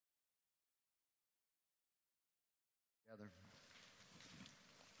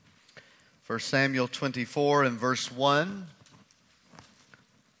1 Samuel 24 and verse 1.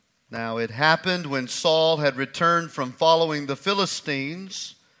 Now it happened when Saul had returned from following the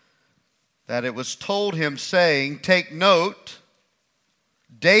Philistines that it was told him, saying, "Take note,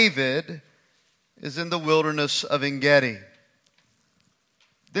 David is in the wilderness of En-gedi."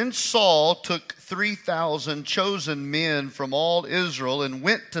 Then Saul took 3,000 chosen men from all Israel and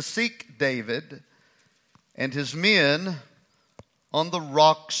went to seek David and his men on the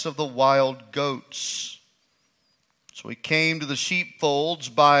rocks of the wild goats. So he came to the sheepfolds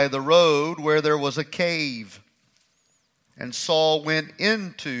by the road where there was a cave. And Saul went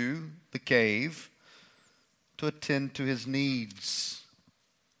into the cave to attend to his needs.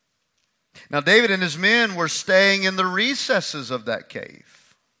 Now David and his men were staying in the recesses of that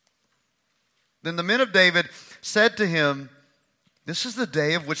cave. Then the men of David said to him, "This is the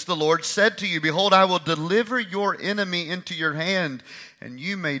day of which the Lord said to you, Behold, I will deliver your enemy into your hand, and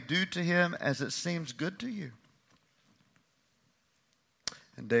you may do to him as it seems good to you."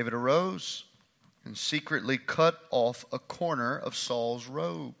 And David arose and secretly cut off a corner of Saul's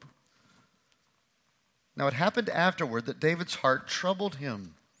robe. Now it happened afterward that David's heart troubled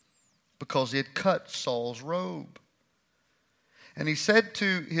him because he had cut Saul's robe. And he said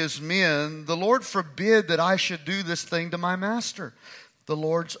to his men, "The Lord forbid that I should do this thing to my master, the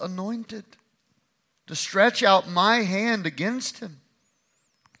Lord's anointed, to stretch out my hand against him,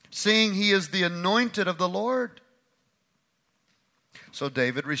 seeing he is the anointed of the Lord." So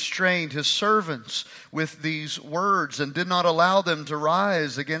David restrained his servants with these words and did not allow them to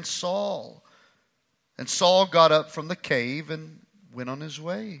rise against Saul. And Saul got up from the cave and went on his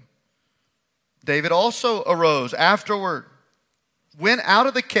way. David also arose afterward, went out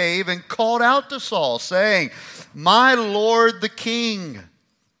of the cave and called out to Saul, saying, "My lord the king."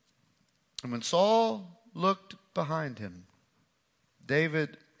 And when Saul looked behind him,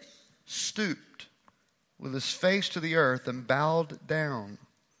 David stooped with his face to the earth and bowed down.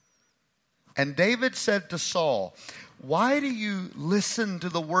 And David said to Saul, "Why do you listen to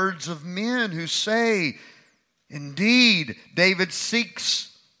the words of men who say, 'Indeed, David seeks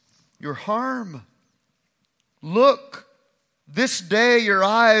your harm'? Look, this day your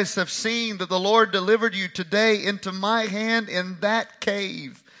eyes have seen that the Lord delivered you today into my hand in that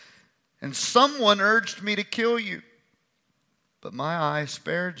cave. And someone urged me to kill you, but my eye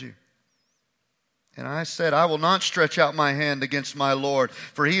spared you. And I said, I will not stretch out my hand against my Lord,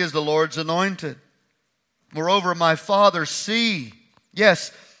 for he is the Lord's anointed. Moreover, my father, see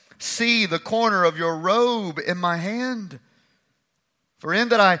the corner of your robe in my hand. For in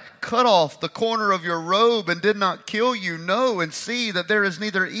that I cut off the corner of your robe and did not kill you, know and see that there is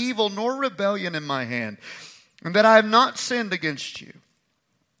neither evil nor rebellion in my hand, and that I have not sinned against you.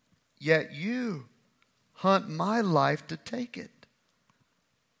 Yet you hunt my life to take it.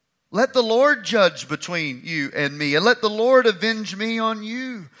 Let the Lord judge between you and me, and let the Lord avenge me on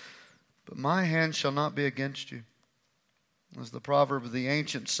you. But my hand shall not be against you. As the proverb of the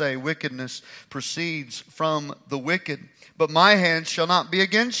ancients say, wickedness proceeds from the wicked, but my hand shall not be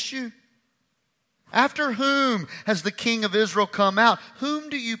against you. After whom has the king of Israel come out? Whom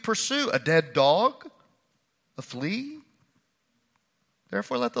do you pursue? A dead dog? A flea?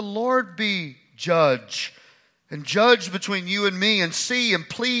 Therefore let the Lord be judge, and judge between you and me, and see and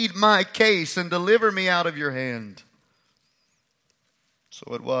plead my case, and deliver me out of your hand."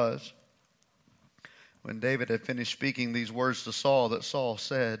 So it was, when David had finished speaking these words to Saul, that Saul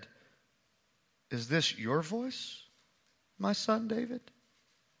said, "Is this your voice, my son David?"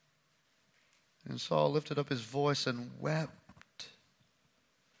 And Saul lifted up his voice and wept.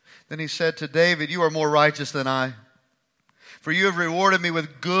 Then he said to David, "You are more righteous than I, for you have rewarded me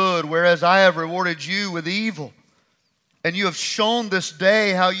with good, whereas I have rewarded you with evil. And you have shown this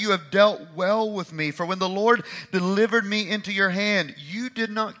day how you have dealt well with me. For when the Lord delivered me into your hand, you did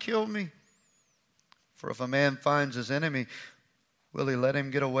not kill me. For if a man finds his enemy, will he let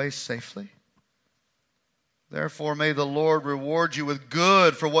him get away safely? Therefore may the Lord reward you with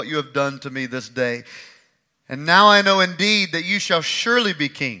good for what you have done to me this day. And now I know indeed that you shall surely be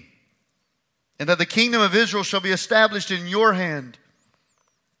king, and that the kingdom of Israel shall be established in your hand.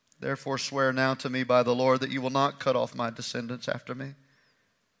 Therefore swear now to me by the Lord that you will not cut off my descendants after me,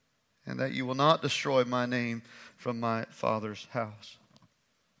 and that you will not destroy my name from my father's house."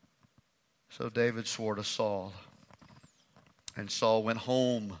 So David swore to Saul, and Saul went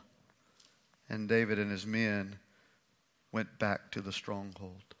home, and David and his men went back to the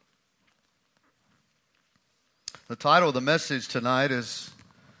stronghold. The title of the message tonight is,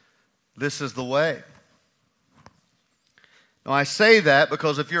 "This is the Way." Now I say that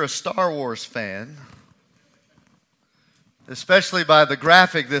because if you're a Star Wars fan, especially by the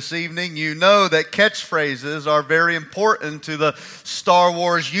graphic this evening, you know that catchphrases are very important to the Star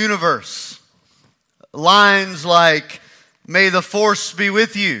Wars universe. Lines like, "May the Force be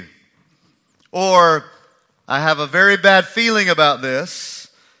with you," or "I have a very bad feeling about this,"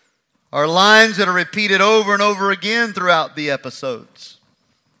 are lines that are repeated over and over again throughout the episodes.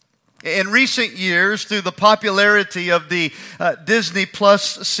 In recent years, through the popularity of the Disney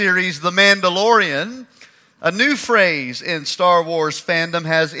Plus series The Mandalorian, a new phrase in Star Wars fandom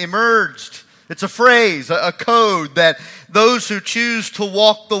has emerged. It's a phrase, a code that those who choose to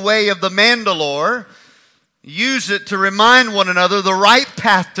walk the way of the Mandalore use it to remind one another the right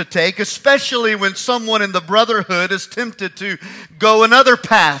path to take, especially when someone in the Brotherhood is tempted to go another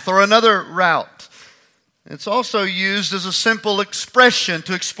path or another route. It's also used as a simple expression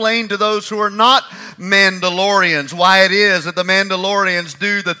to explain to those who are not Mandalorians why it is that the Mandalorians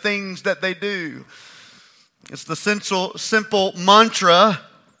do the things that they do. It's the simple mantra,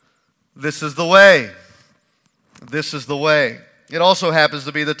 "This is the way. This is the way." It also happens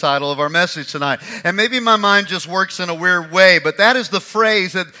to be the title of our message tonight. And maybe my mind just works in a weird way, but that is the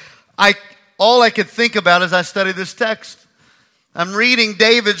phrase that all I could think about as I study this text. I'm reading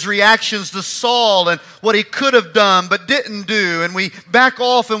David's reactions to Saul and what he could have done but didn't do. And we back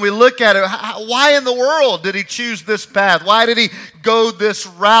off and we look at it. Why in the world did he choose this path? Why did he go this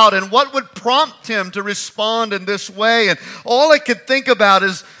route? And what would prompt him to respond in this way? And all I could think about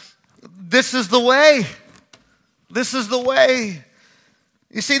is, this is the way. This is the way.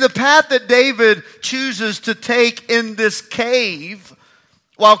 You see, the path that David chooses to take in this cave,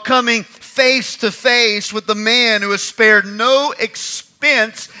 while coming face to face with the man who has spared no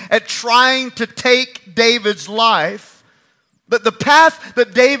expense at trying to take David's life. But the path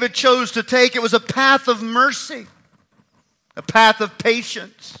that David chose to take, it was a path of mercy, a path of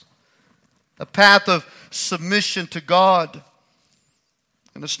patience, a path of submission to God.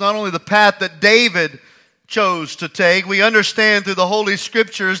 And it's not only the path that David chose to take, we understand through the Holy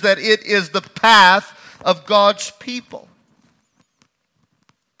Scriptures that it is the path of God's people.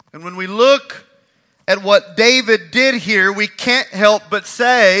 And when we look at what David did here, we can't help but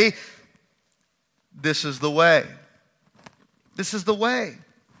say, this is the way. This is the way.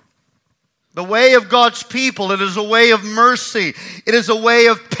 The way of God's people. It is a way of mercy. It is a way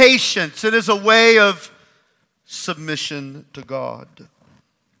of patience. It is a way of submission to God.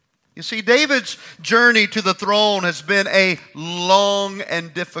 You see, David's journey to the throne has been a long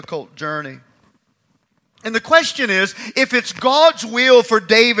and difficult journey. And the question is, if it's God's will for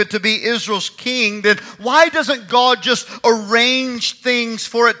David to be Israel's king, then why doesn't God just arrange things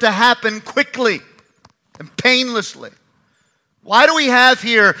for it to happen quickly and painlessly? Why do we have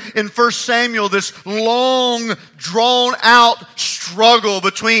here in 1 Samuel this long, drawn-out struggle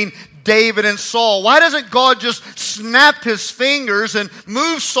between David and Saul? Why doesn't God just snap his fingers and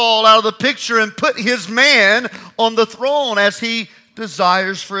move Saul out of the picture and put his man on the throne as he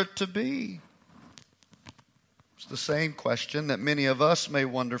desires for it to be? The same question that many of us may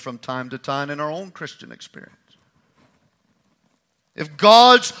wonder from time to time in our own Christian experience. If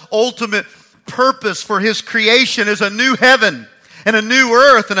God's ultimate purpose for His creation is a new heaven and a new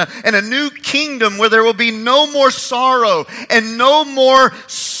earth and a new kingdom where there will be no more sorrow and no more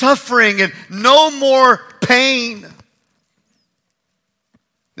suffering and no more pain,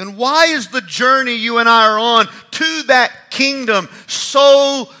 then why is the journey you and I are on to that kingdom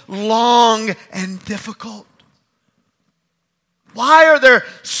so long and difficult? Why are there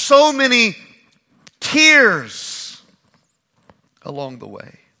so many tears along the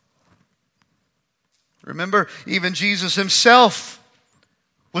way? Remember, even Jesus himself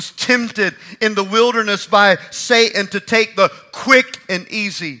was tempted in the wilderness by Satan to take the quick and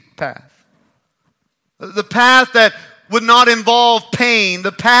easy path. The path that would not involve pain,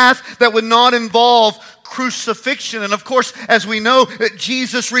 the path that would not involve crucifixion. And of course, as we know,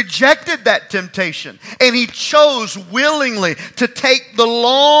 Jesus rejected that temptation. And he chose willingly to take the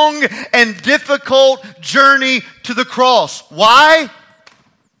long and difficult journey to the cross. Why?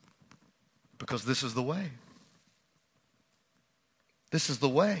 Because this is the way. This is the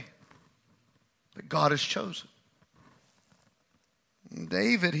way that God has chosen.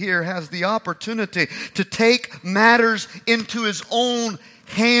 David here has the opportunity to take matters into his own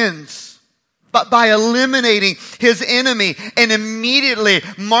hands. But by eliminating his enemy and immediately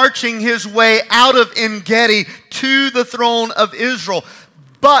marching his way out of En-Gedi to the throne of Israel.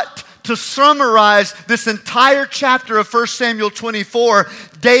 But to summarize this entire chapter of 1 Samuel 24,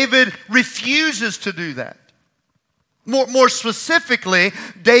 David refuses to do that. More specifically,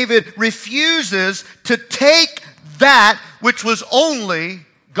 David refuses to take that which was only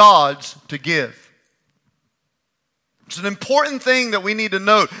God's to give. It's an important thing that we need to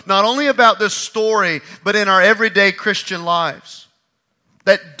note, not only about this story, but in our everyday Christian lives.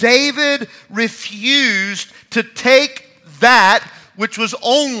 That David refused to take that which was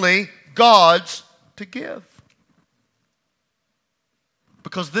only God's to give.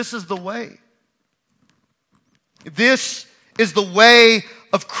 Because this is the way. This is the way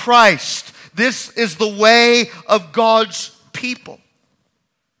of Christ. This is the way of God's people.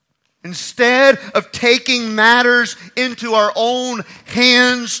 Instead of taking matters into our own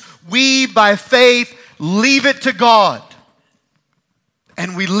hands, we, by faith, leave it to God.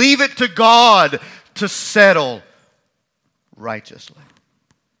 And we leave it to God to settle righteously.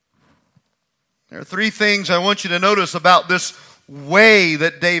 There are three things I want you to notice about this way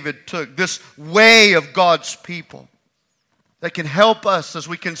that David took, this way of God's people, that can help us as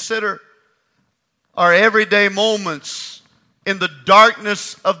we consider our everyday moments in the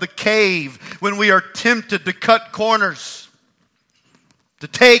darkness of the cave when we are tempted to cut corners, to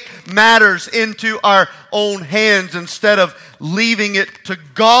take matters into our own hands instead of leaving it to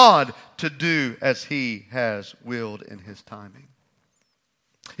God to do as He has willed in His timing.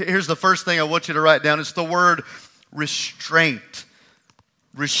 Here's the first thing I want you to write down. It's the word restraint.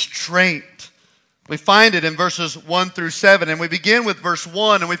 Restraint. We find it in verses 1 through 7, and we begin with verse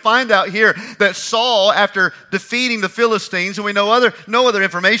 1, and we find out here that Saul, after defeating the Philistines, and we know no other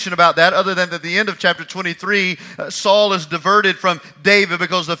information about that other than at the end of chapter 23, Saul is diverted from David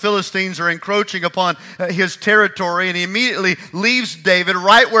because the Philistines are encroaching upon his territory, and he immediately leaves David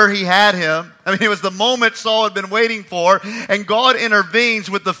right where he had him. I mean, it was the moment Saul had been waiting for, and God intervenes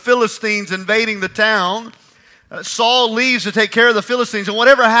with the Philistines invading the town. Saul leaves to take care of the Philistines, and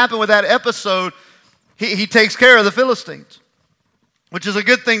whatever happened with that episode, he takes care of the Philistines, which is a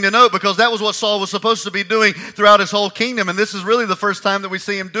good thing to note because that was what Saul was supposed to be doing throughout his whole kingdom, and this is really the first time that we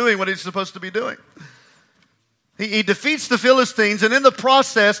see him doing what he's supposed to be doing. He defeats the Philistines, and in the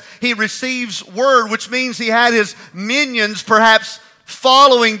process, he receives word, which means he had his minions perhaps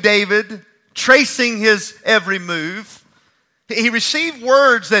following David, tracing his every move. He received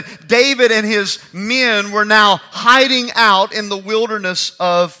words that David and his men were now hiding out in the wilderness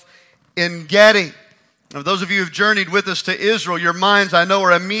of En-Gedi. Now, those of you who have journeyed with us to Israel, your minds, I know,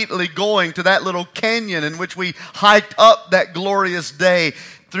 are immediately going to that little canyon in which we hiked up that glorious day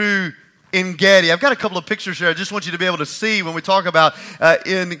through En-Gedi. I've got a couple of pictures here I just want you to be able to see when we talk about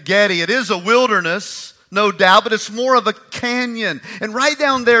En-Gedi. It is a wilderness, no doubt, but it's more of a canyon. And right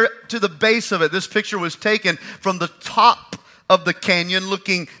down there to the base of it, this picture was taken from the top of the canyon,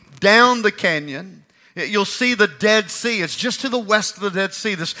 looking down the canyon. You'll see the Dead Sea. It's just to the west of the Dead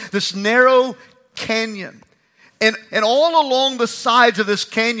Sea, this narrow canyon. And all along the sides of this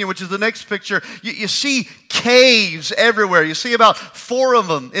canyon, which is the next picture, you see caves everywhere. You see about 4 of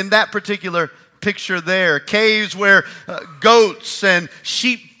them in that particular picture there. Caves where goats and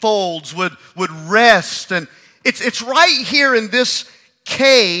sheepfolds would rest. And it's right here in this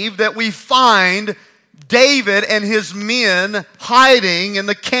cave that we find David and his men hiding in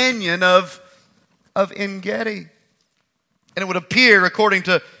the canyon of En-Gedi. And it would appear, according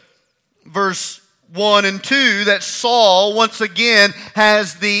to verse 1 and 2, that Saul once again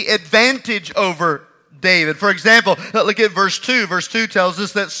has the advantage over David. For example, look at verse 2. Verse 2 tells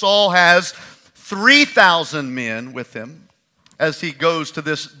us that Saul has 3,000 men with him as he goes to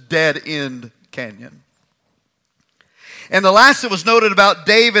this dead-end canyon. And the last that was noted about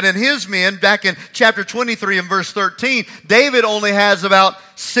David and his men, back in chapter 23 and verse 13, David only has about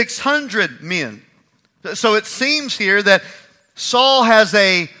 600 men. So it seems here that Saul has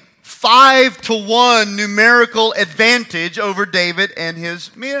a 5-to-1 numerical advantage over David and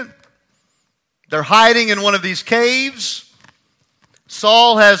his men. They're hiding in one of these caves.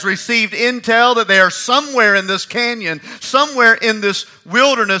 Saul has received intel that they are somewhere in this canyon, somewhere in this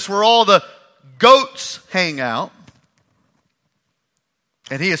wilderness where all the goats hang out.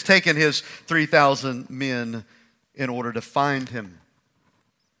 And he has taken his 3,000 men in order to find him.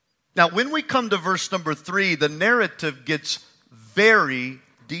 Now, when we come to verse number 3, the narrative gets very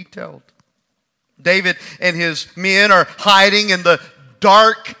detailed. David and his men are hiding in the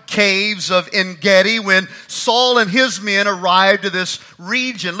dark caves of En-Gedi when Saul and his men arrived to this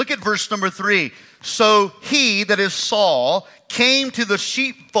region. Look at verse number 3. So he, that is Saul, came to the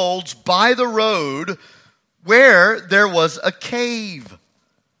sheepfolds by the road where there was a cave.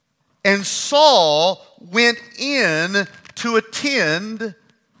 And Saul went in to attend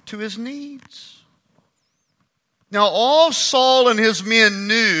to his needs. Now, all Saul and his men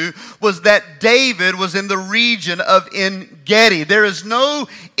knew was that David was in the region of En-Gedi. There is no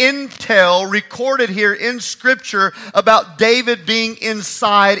intel recorded here in Scripture about David being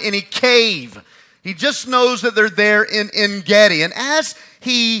inside any cave. He just knows that they're there in En-Gedi. And as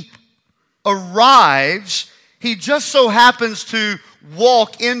he arrives, he just so happens to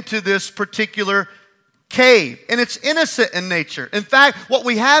walk into this particular cave. And it's innocent in nature. In fact, what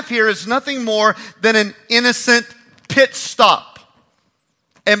we have here is nothing more than an innocent pit stop.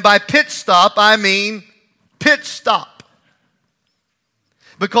 And by pit stop, I mean pit stop.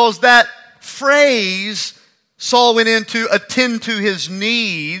 Because that phrase, Saul went in to attend to his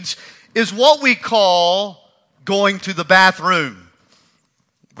needs, is what we call going to the bathroom.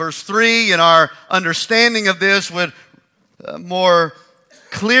 Verse 3, and our understanding of this would more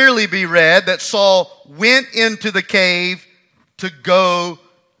clearly be read that Saul went into the cave to go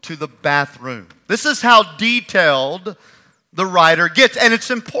to the bathroom. This is how detailed the writer gets, and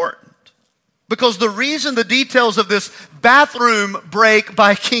it's important. Because the reason the details of this bathroom break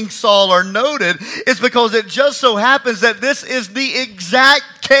by King Saul are noted is because it just so happens that this is the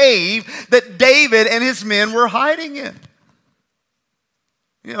exact cave that David and his men were hiding in.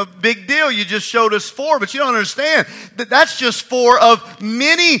 You know, big deal, you just showed us 4, but you don't understand that that's just 4 of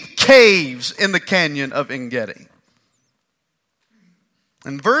many caves in the canyon of En-Gedi.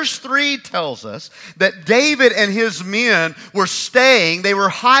 And verse 3 tells us that David and his men were staying, they were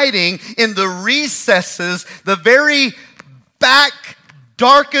hiding in the recesses, the very back,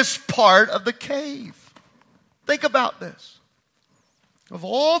 darkest part of the cave. Think about this. Of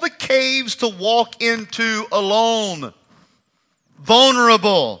all the caves to walk into alone,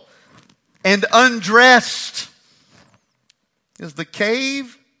 vulnerable and undressed, is the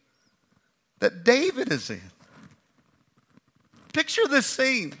cave that David is in. Picture this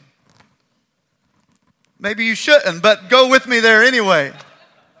scene. Maybe you shouldn't, but go with me there anyway.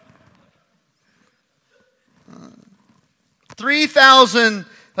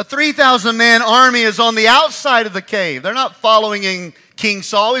 a 3,000 man army is on the outside of the cave. They're not following in King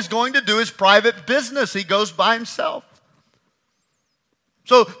Saul. He's going to do his private business. He goes by himself.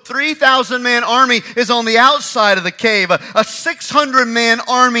 So 3,000 man army is on the outside of the cave. A 600 man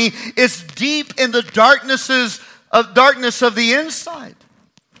army is deep in the darkness of the inside.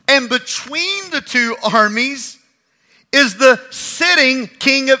 And between the two armies is the sitting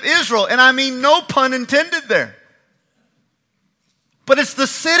king of Israel. And I mean no pun intended there. But it's the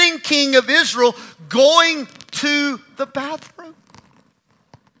sitting king of Israel going to the bathroom.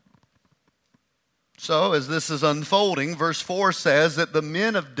 So as this is unfolding, verse 4 says that the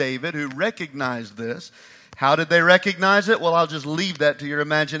men of David who recognized this, how did they recognize it? Well, I'll just leave that to your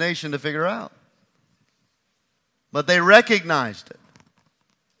imagination to figure out. But they recognized it.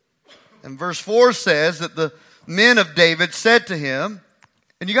 And verse 4 says that the men of David said to him,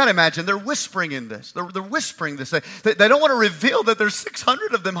 and you got to imagine, they're whispering in this. They're whispering this. They don't want to reveal that there's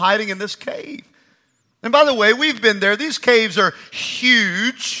 600 of them hiding in this cave. And by the way, we've been there. These caves are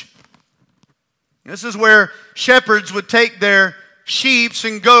huge. This is where shepherds would take their sheep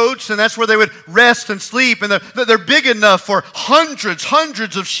and goats, and that's where they would rest and sleep. And they're big enough for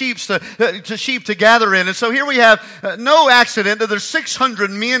hundreds of sheep to gather in. And so here we have no accident that there's 600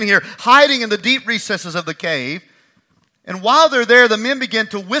 men here hiding in the deep recesses of the cave. And while they're there, the men begin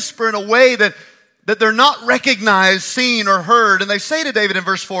to whisper in a way that they're not recognized, seen, or heard. And they say to David in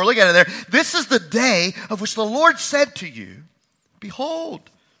verse 4, look at it there, "This is the day of which the Lord said to you,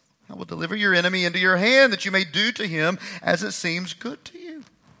 behold, I will deliver your enemy into your hand, that you may do to him as it seems good to you."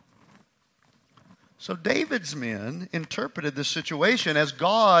 So David's men interpreted this situation as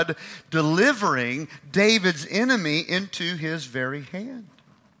God delivering David's enemy into his very hand.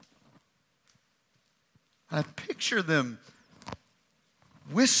 I picture them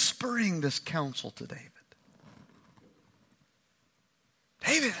whispering this counsel to David.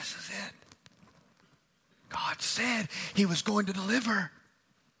 David, this is it. God said he was going to deliver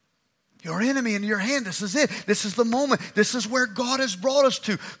your enemy into your hand. This is it. This is the moment. This is where God has brought us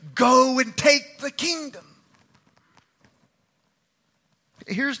to. Go and take the kingdom.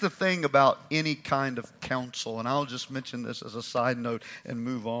 Here's the thing about any kind of counsel, and I'll just mention this as a side note and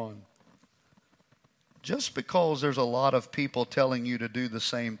move on. Just because there's a lot of people telling you to do the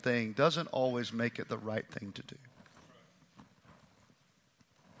same thing doesn't always make it the right thing to do.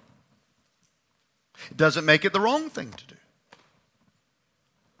 It doesn't make it the wrong thing to do.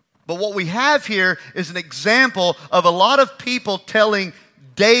 But what we have here is an example of a lot of people telling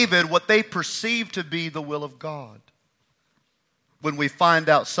David what they perceive to be the will of God, when we find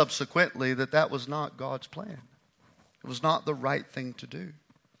out subsequently that that was not God's plan. It was not the right thing to do.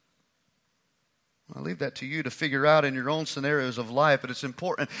 I'll leave that to you to figure out in your own scenarios of life, but it's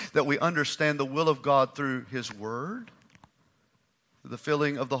important that we understand the will of God through His Word, the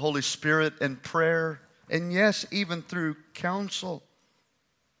filling of the Holy Spirit and prayer, and yes, even through counsel.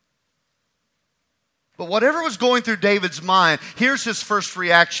 But whatever was going through David's mind, here's his first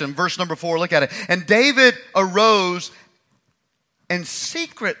reaction. Verse number 4, look at it. And David arose and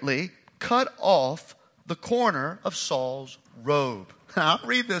secretly cut off the corner of Saul's robe. I'll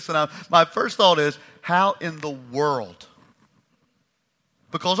read this, and my first thought is, how in the world?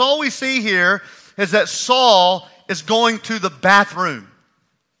 Because all we see here is that Saul is going to the bathroom.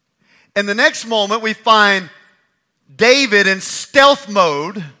 And the next moment we find David in stealth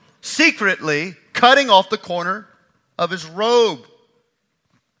mode, secretly cutting off the corner of his robe.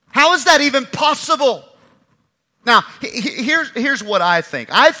 How is that even possible? Now, here's what I think.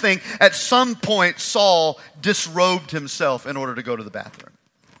 I think at some point Saul disrobed himself in order to go to the bathroom.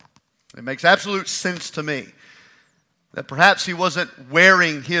 It makes absolute sense to me that perhaps he wasn't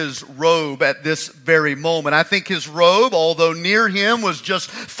wearing his robe at this very moment. I think his robe, although near him, was just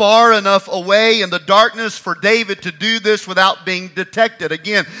far enough away in the darkness for David to do this without being detected.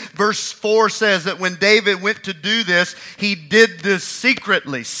 Again, verse 4 says that when David went to do this, he did this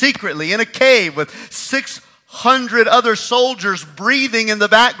secretly in a cave with 600 other soldiers breathing in the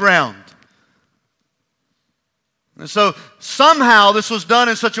background. And so somehow this was done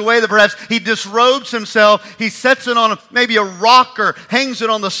in such a way that perhaps he disrobes himself, he sets it on maybe a rock or hangs it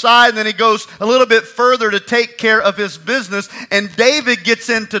on the side, and then he goes a little bit further to take care of his business, and David gets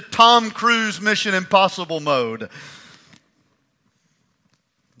into Tom Cruise Mission Impossible mode.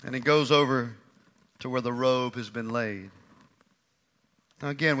 And he goes over to where the robe has been laid. Now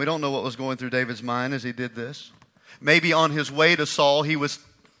again, we don't know what was going through David's mind as he did this. Maybe on his way to Saul, he was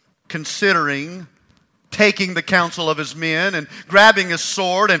considering taking the counsel of his men and grabbing his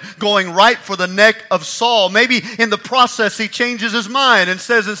sword and going right for the neck of Saul. Maybe in the process he changes his mind and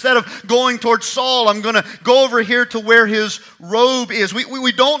says, instead of going towards Saul, I'm going to go over here to where his robe is.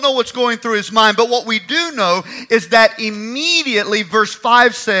 We don't know what's going through his mind, but what we do know is that immediately, verse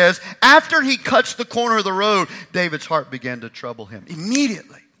 5 says, after he cuts the corner of the robe, David's heart began to trouble him.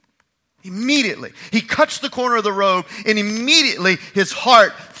 Immediately. He cuts the corner of the robe, and immediately his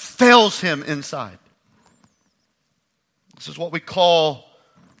heart fails him inside. This is what we call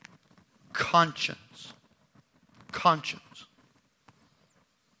conscience. Conscience.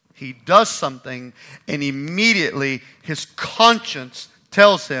 He does something, and immediately his conscience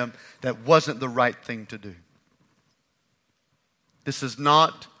tells him that wasn't the right thing to do. This is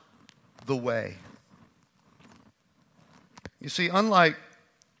not the way. You see, unlike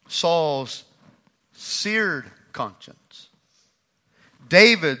Saul's seared conscience,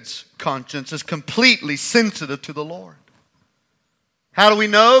 David's conscience is completely sensitive to the Lord. How do we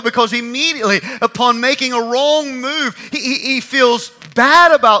know? Because immediately upon making a wrong move, he feels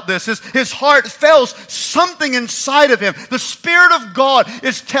bad about this. His heart fails. Something inside of him, the Spirit of God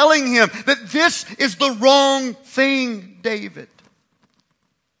is telling him that this is the wrong thing, David.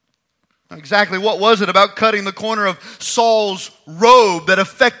 Exactly what was it about cutting the corner of Saul's robe that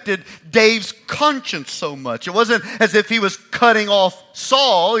affected Dave's conscience so much? It wasn't as if he was cutting off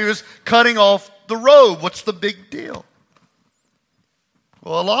Saul. He was cutting off the robe. What's the big deal?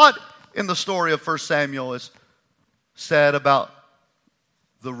 Well, a lot in the story of 1 Samuel is said about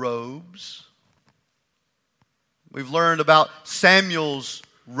the robes. We've learned about Samuel's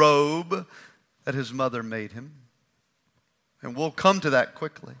robe that his mother made him. And we'll come to that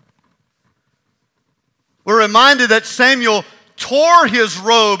quickly. We're reminded that Samuel tore his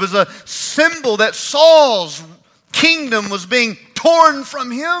robe as a symbol that Saul's kingdom was being torn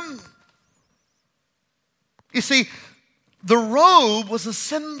from him. You see, the robe was a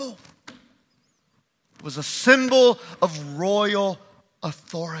symbol. It was a symbol of royal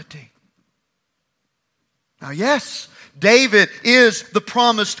authority. Now, yes, David is the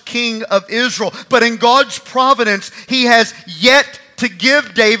promised king of Israel, but in God's providence, he has yet to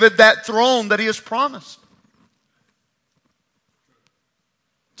give David that throne that he has promised.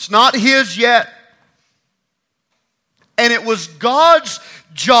 It's not his yet. And it was God's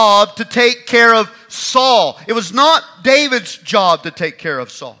job to take care of Saul. It was not David's job to take care of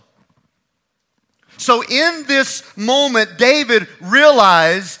Saul. So in this moment, David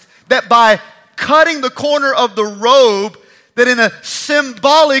realized that by cutting the corner of the robe, that in a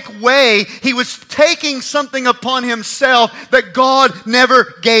symbolic way, he was taking something upon himself that God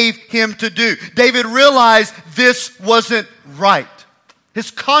never gave him to do. David realized this wasn't right. His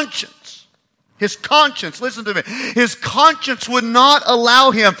conscience, listen to me, his conscience would not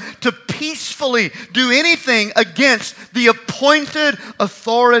allow him to peacefully do anything against the appointed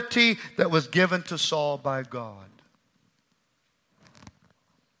authority that was given to Saul by God.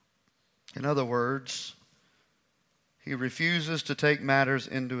 In other words, he refuses to take matters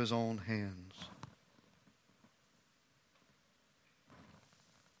into his own hands.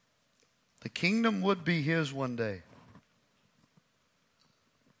 The kingdom would be his one day.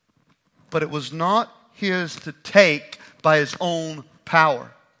 But it was not his to take by his own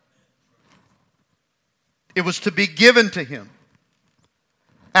power. It was to be given to him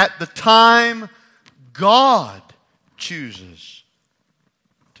at the time God chooses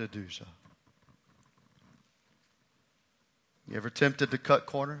to do so. You ever tempted to cut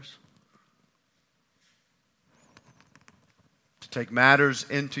corners? To take matters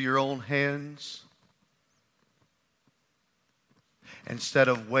into your own hands? Instead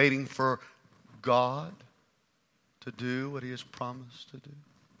of waiting for God to do what he has promised to do?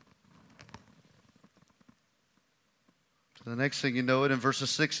 The next thing you know it, in verses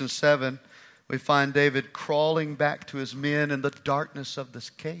 6 and 7, we find David crawling back to his men in the darkness of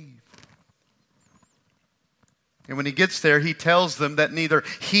this cave. And when he gets there, he tells them that neither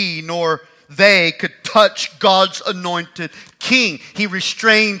he nor they could touch God's anointed king. He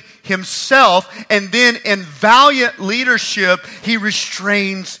restrained himself, and then in valiant leadership, he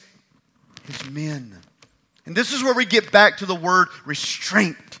restrains his men. And this is where we get back to the word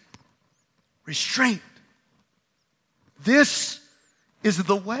restraint. Restraint. This is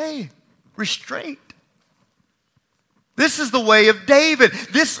the way. Restraint. This is the way of David.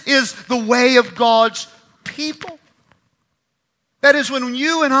 This is the way of God's people. That is, when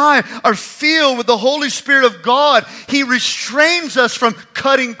you and I are filled with the Holy Spirit of God, He restrains us from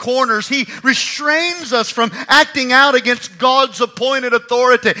cutting corners. He restrains us from acting out against God's appointed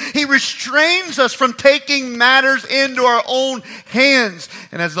authority. He restrains us from taking matters into our own hands.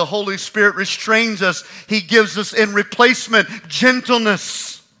 And as the Holy Spirit restrains us, He gives us in replacement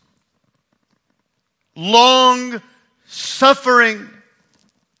gentleness, long suffering,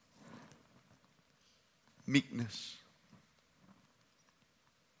 meekness.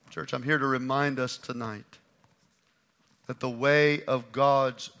 Church, I'm here to remind us tonight that the way of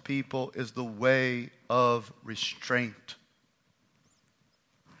God's people is the way of restraint.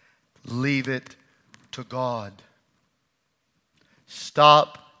 Leave it to God.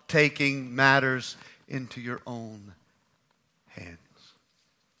 Stop taking matters into your own hands.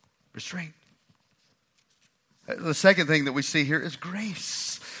 Restraint. The second thing that we see here is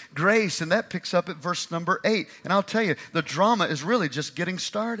grace. Grace, and that picks up at verse number 8. And I'll tell you, the drama is really just getting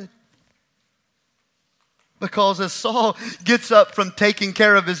started. Because as Saul gets up from taking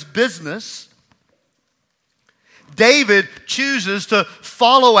care of his business, David chooses to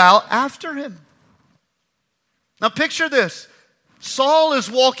follow out after him. Now picture this. Saul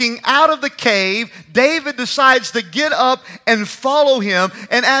is walking out of the cave. David decides to get up and follow him.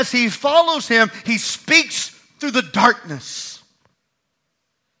 And as he follows him, he speaks through the darkness.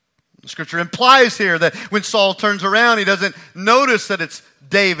 The scripture implies here that when Saul turns around, he doesn't notice that it's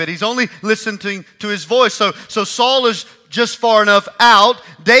David. He's only listening to his voice. So Saul is just far enough out.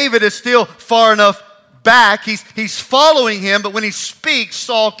 David is still far enough back. He's following him, but when he speaks,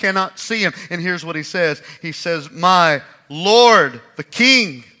 Saul cannot see him. And here's what he says. He says, "My Lord, the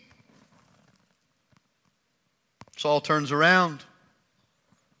King." Saul turns around.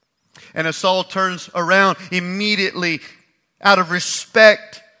 And as Saul turns around, immediately, out of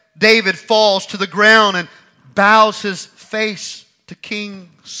respect, David falls to the ground and bows his face to King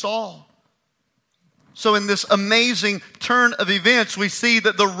Saul. So in this amazing turn of events, we see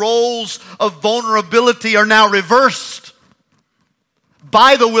that the roles of vulnerability are now reversed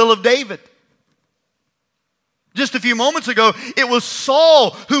by the will of David. Just a few moments ago, it was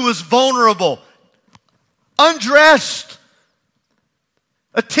Saul who was vulnerable, undressed,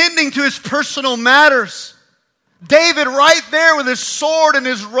 attending to his personal matters. David right there with his sword and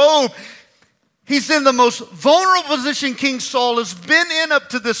his robe. He's in the most vulnerable position King Saul has been in up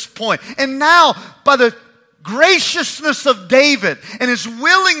to this point. And now, by the graciousness of David and his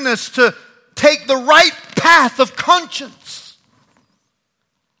willingness to take the right path of conscience,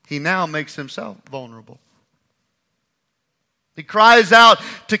 he now makes himself vulnerable. He cries out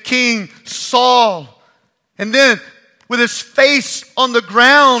to King Saul. And then, with his face on the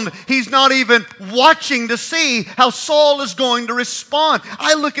ground, he's not even watching to see how Saul is going to respond.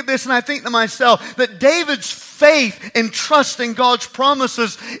 I look at this and I think to myself that David's faith and trust in God's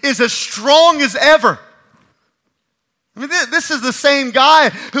promises is as strong as ever. I mean, this is the same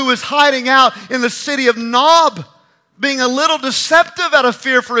guy who was hiding out in the city of Nob, being a little deceptive out of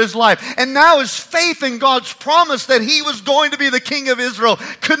fear for his life. And now his faith in God's promise that he was going to be the king of Israel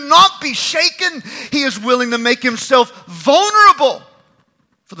could not be shaken. He is willing to make himself vulnerable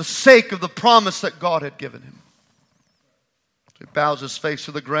for the sake of the promise that God had given him. He bows his face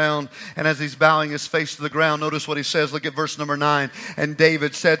to the ground, and as he's bowing his face to the ground, notice what he says. Look at verse number 9. And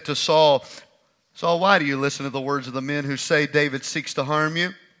David said to Saul, "Saul, why do you listen to the words of the men who say David seeks to harm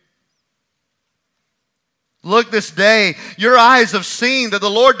you? Look, this day, your eyes have seen that the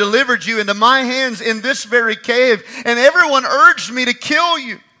Lord delivered you into my hands in this very cave, and everyone urged me to kill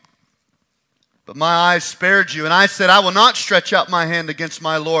you. But my eyes spared you, and I said, I will not stretch out my hand against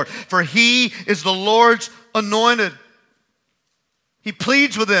my Lord, for he is the Lord's anointed. He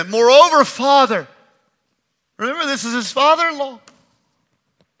pleads with him. Moreover, Father, remember this is his father-in-law.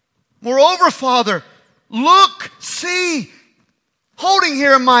 Moreover, Father, look, see, holding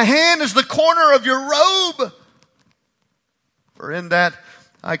here in my hand is the corner of your robe. For in that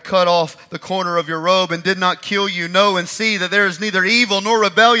I cut off the corner of your robe and did not kill you. Know and see that there is neither evil nor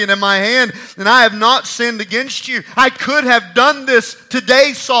rebellion in my hand, and I have not sinned against you. I could have done this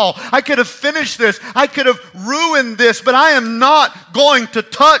today, Saul. I could have finished this. I could have ruined this, but I am not going to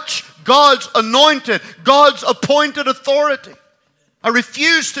touch God's anointed, God's appointed authority. I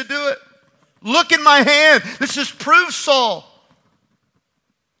refuse to do it. Look in my hand. This is proof, Saul.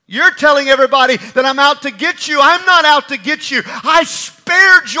 You're telling everybody that I'm out to get you. I'm not out to get you. I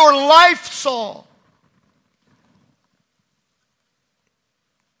spared your life, Saul.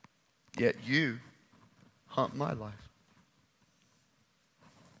 Yet you hunt my life.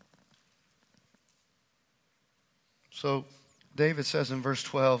 So David says in verse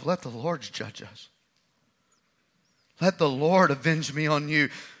 12, let the Lord judge us. Let the Lord avenge me on you.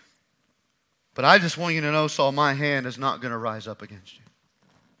 But I just want you to know, Saul, my hand is not going to rise up against you.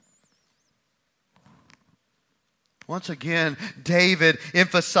 Once again, David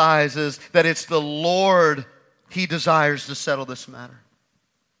emphasizes that it's the Lord he desires to settle this matter.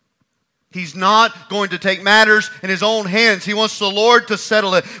 He's not going to take matters in his own hands. He wants the Lord to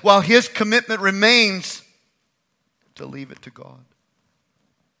settle it, while his commitment remains to leave it to God.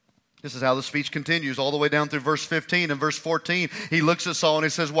 This is how the speech continues all the way down through verse 15. And verse 14, he looks at Saul and he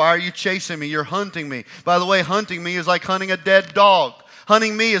says, why are you chasing me? You're hunting me. By the way, hunting me is like hunting a dead dog.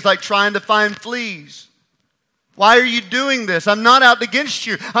 Hunting me is like trying to find fleas. Why are you doing this? I'm not out against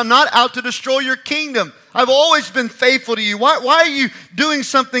you. I'm not out to destroy your kingdom. I've always been faithful to you. Why are you doing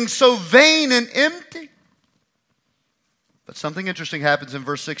something so vain and empty? But something interesting happens in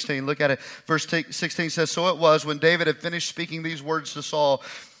verse 16. Look at it. Verse 16 says, so it was when David had finished speaking these words to Saul,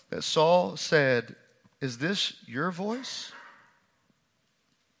 that Saul said, is this your voice,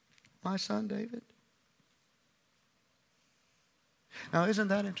 my son David? Now, isn't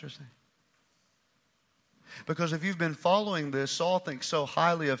that interesting? Because if you've been following this, Saul thinks so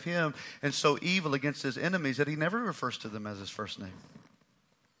highly of him and so evil against his enemies that he never refers to them as his first name.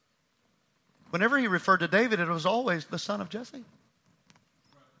 Whenever he referred to David, it was always the son of Jesse.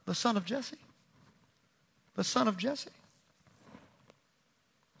 The son of Jesse. The son of Jesse.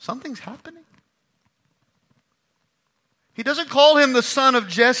 Something's happening. He doesn't call him the son of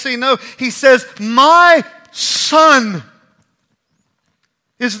Jesse. No, he says, my son.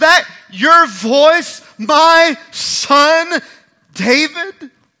 Is that your voice, my son,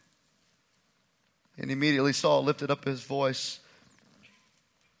 David? And immediately Saul lifted up his voice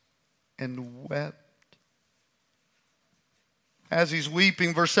and wept. As he's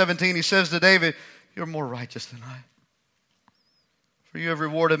weeping, verse 17, he says to David, you're more righteous than I. For you have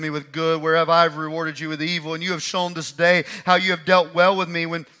rewarded me with good, whereas I have rewarded you with evil. And you have shown this day how you have dealt well with me.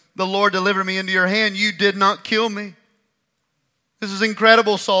 When the Lord delivered me into your hand, you did not kill me. This is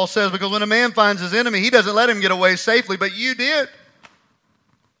incredible, Saul says, because when a man finds his enemy, he doesn't let him get away safely, but you did.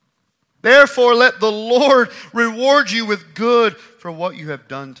 Therefore, let the Lord reward you with good for what you have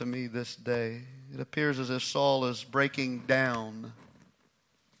done to me this day. It appears as if Saul is breaking down.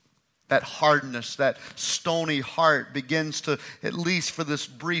 That hardness, that stony heart begins to, at least for this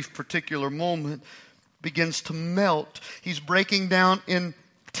brief particular moment, begins to melt. He's breaking down in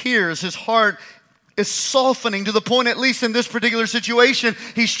tears. His heart is softening to the point, at least in this particular situation,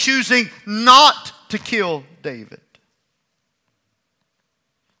 he's choosing not to kill David.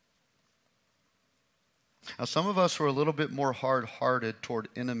 Now, some of us who are a little bit more hard-hearted toward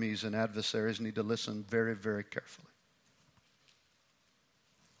enemies and adversaries need to listen very, very carefully.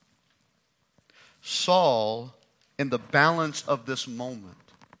 Saul, in the balance of this moment,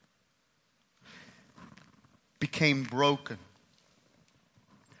 became broken.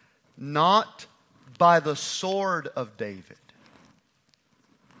 Not by the sword of David,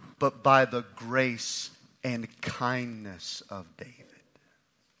 but by the grace and kindness of David.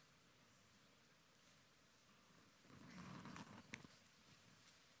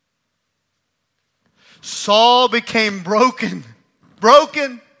 Saul became broken.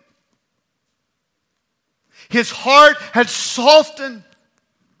 His heart had softened.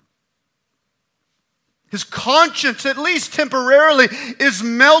 His conscience, at least temporarily, is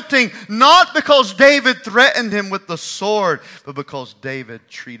melting, not because David threatened him with the sword, but because David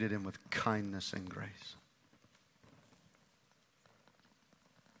treated him with kindness and grace.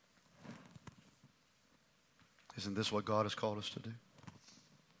 Isn't this what God has called us to do?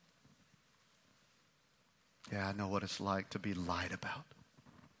 Yeah, I know what it's like to be lied about,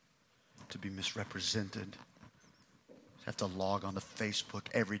 to be misrepresented. Have to log on to Facebook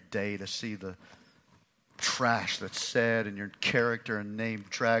every day to see the trash that's said and your character and name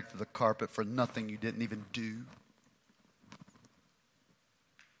dragged to the carpet for nothing you didn't even do.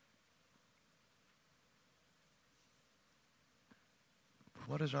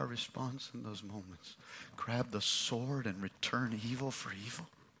 What is our response in those moments? Grab the sword and return evil for evil?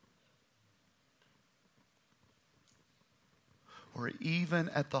 Or even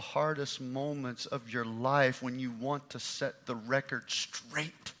at the hardest moments of your life when you want to set the record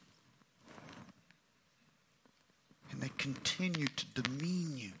straight and they continue to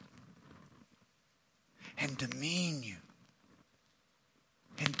demean you and demean you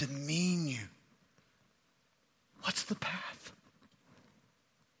and demean you. What's the path?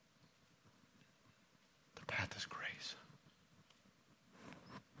 The path is grace.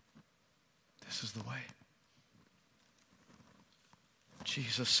 This is the way.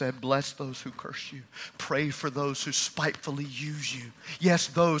 Jesus said, bless those who curse you. Pray for those who spitefully use you. Yes,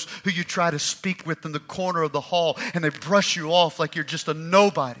 those who you try to speak with in the corner of the hall and they brush you off like you're just a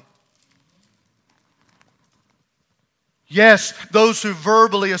nobody. Yes, those who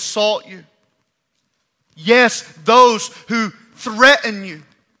verbally assault you. Yes, those who threaten you.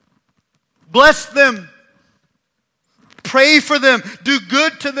 Bless them. Pray for them. Do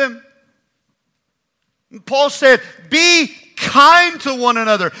good to them. And Paul said, be kind to one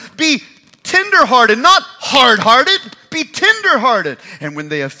another. Be tenderhearted, not hard-hearted. Be tenderhearted. And when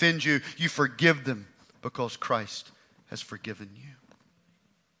they offend you, you forgive them because Christ has forgiven you.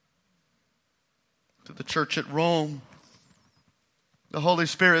 To the church at Rome, the Holy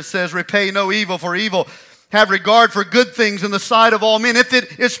Spirit says, repay no evil for evil. Have regard for good things in the sight of all men. If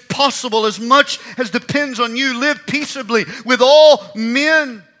it is possible, as much as depends on you, live peaceably with all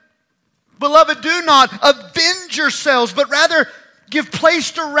men. Beloved, do not avenge yourselves, but rather give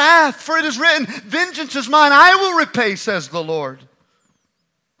place to wrath. For it is written, vengeance is mine, I will repay, says the Lord.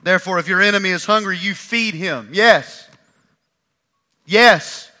 Therefore, if your enemy is hungry, you feed him. Yes.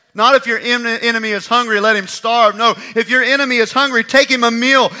 Yes. Not if your enemy is hungry, let him starve. No, if your enemy is hungry, take him a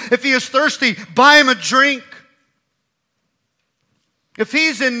meal. If he is thirsty, buy him a drink. If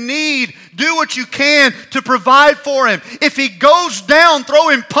he's in need, do what you can to provide for him. If he goes down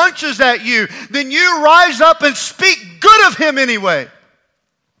throwing punches at you, then you rise up and speak good of him anyway.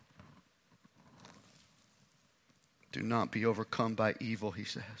 Do not be overcome by evil, he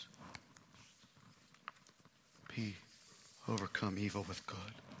says. Be overcome evil with good.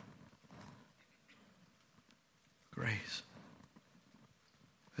 Grace.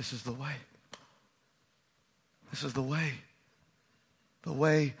 This is the way. This is the way. The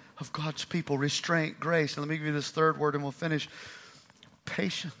way of God's people. Restraint, grace. And let me give you this third word and we'll finish.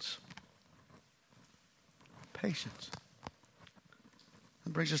 Patience. Patience.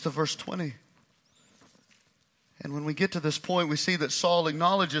 That brings us to verse 20. And when we get to this point, we see that Saul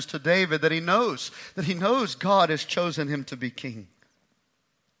acknowledges to David that he knows God has chosen him to be king.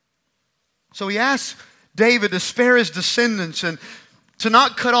 So he asks David to spare his descendants and to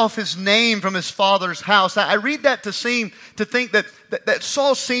not cut off his name from his father's house. I read that to think that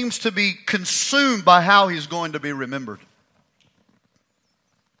Saul seems to be consumed by how he's going to be remembered.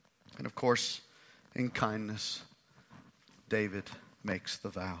 And of course, in kindness, David makes the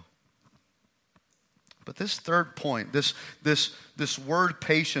vow. But this third point, this word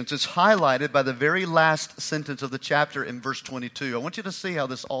patience, is highlighted by the very last sentence of the chapter in verse 22. I want you to see how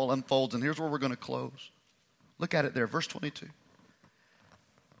this all unfolds, and here's where we're going to close. Look at it there, verse 22.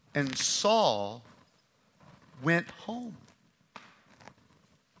 And Saul went home.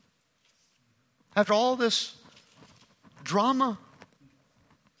 After all this drama,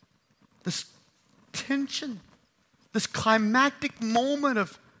 this tension, this climactic moment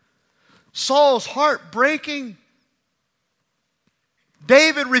of Saul's heart breaking,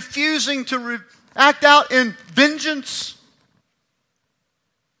 David refusing to act out in vengeance.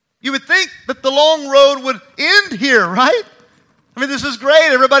 You would think that the long road would end here, right? I mean, this is great.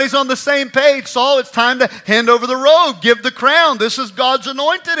 Everybody's on the same page. Saul, it's time to hand over the robe, give the crown. This is God's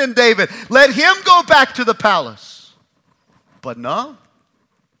anointed in David. Let him go back to the palace. But no.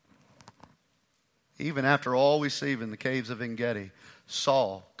 Even after all we see in the caves of En-Gedi,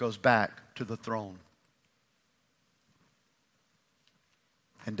 Saul goes back to the throne.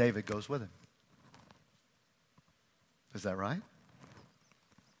 And David goes with him. Is that right?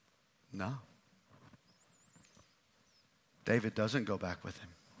 No. David doesn't go back with him.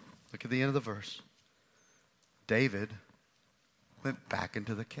 Look at the end of the verse. David went back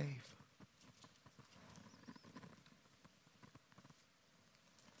into the cave.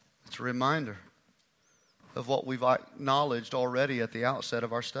 It's a reminder of what we've acknowledged already at the outset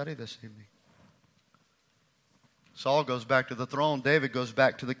of our study this evening. Saul goes back to the throne. David goes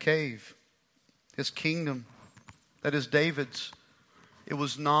back to the cave. His kingdom, that is David's, it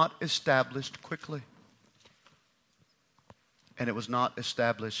was not established quickly. And it was not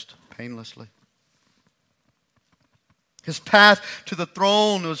established painlessly. His path to the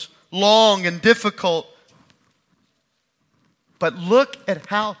throne was long and difficult. But look at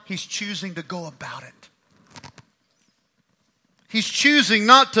how he's choosing to go about it. He's choosing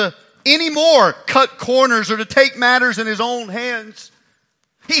not to anymore cut corners or to take matters in his own hands.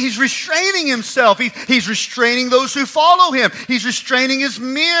 He's restraining himself. He's restraining those who follow him. He's restraining his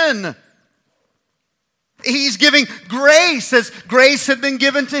men. He's giving grace as grace had been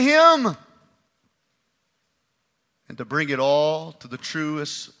given to him. And to bring it all to the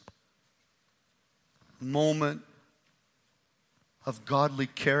truest moment of godly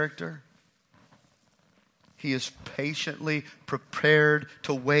character, he is patiently prepared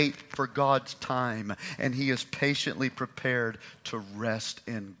to wait for God's time. And he is patiently prepared to rest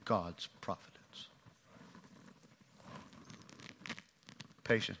in God's providence.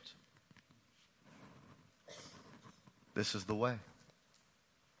 Patience. This is the way.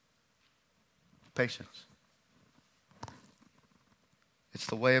 Patience. It's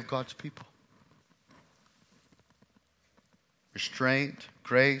the way of God's people. Restraint,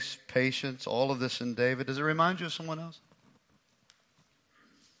 grace, patience, all of this in David. Does it remind you of someone else?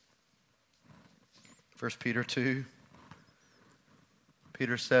 1 Peter 2.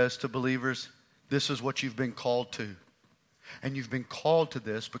 Peter says to believers, this is what you've been called to. And you've been called to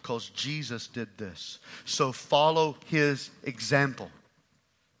this because Jesus did this. So follow his example.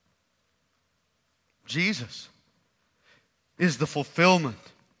 Jesus is the fulfillment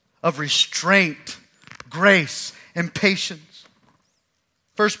of restraint, grace, and patience.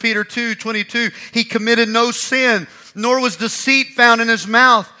 1 Peter 2:22, he committed no sin, nor was deceit found in his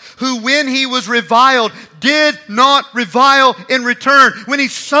mouth, who when he was reviled, did not revile in return. When he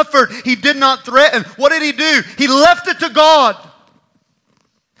suffered, he did not threaten. What did he do? He left it to God.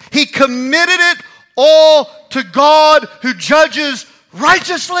 He committed it all to God who judges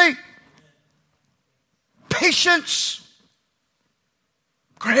righteously. Patience,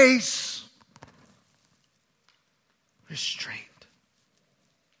 grace, restraint.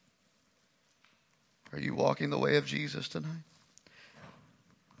 Are you walking the way of Jesus tonight?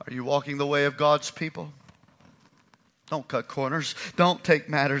 Are you walking the way of God's people? Don't cut corners. Don't take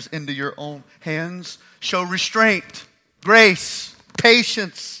matters into your own hands. Show restraint, grace,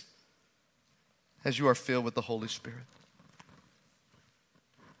 patience as you are filled with the Holy Spirit.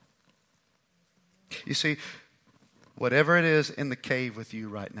 You see, whatever it is in the cave with you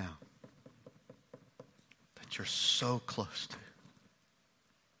right now that you're so close to,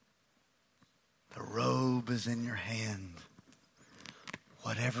 the robe is in your hand.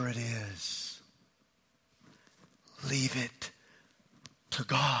 Whatever it is, leave it to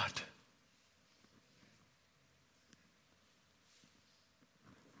God.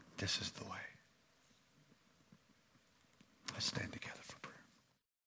 This is the way. Let's stand together for